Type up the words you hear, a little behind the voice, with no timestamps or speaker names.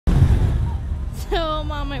So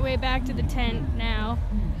I'm on my way back to the tent now.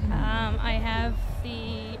 I have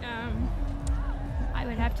the, I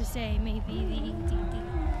would have to say maybe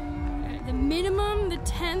the minimum, the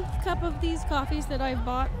 10th cup of these coffees that I've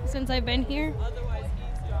bought since I've been here.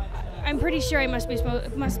 I'm pretty sure I must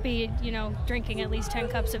be, you know, drinking at least 10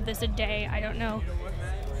 cups of this a day. I don't know.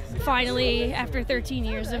 Finally, after 13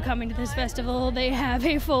 years of coming to this festival, they have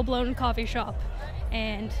a full-blown coffee shop,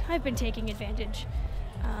 and I've been taking advantage.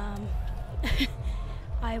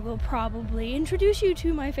 I will probably introduce you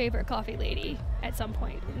to my favorite coffee lady at some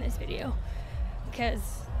point in this video, because,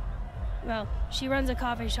 well, she runs a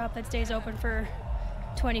coffee shop that stays open for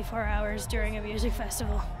 24 hours during a music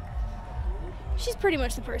festival. She's pretty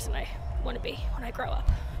much the person I want to be when I grow up.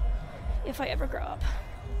 If I ever grow up.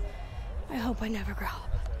 I hope I never grow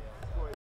up.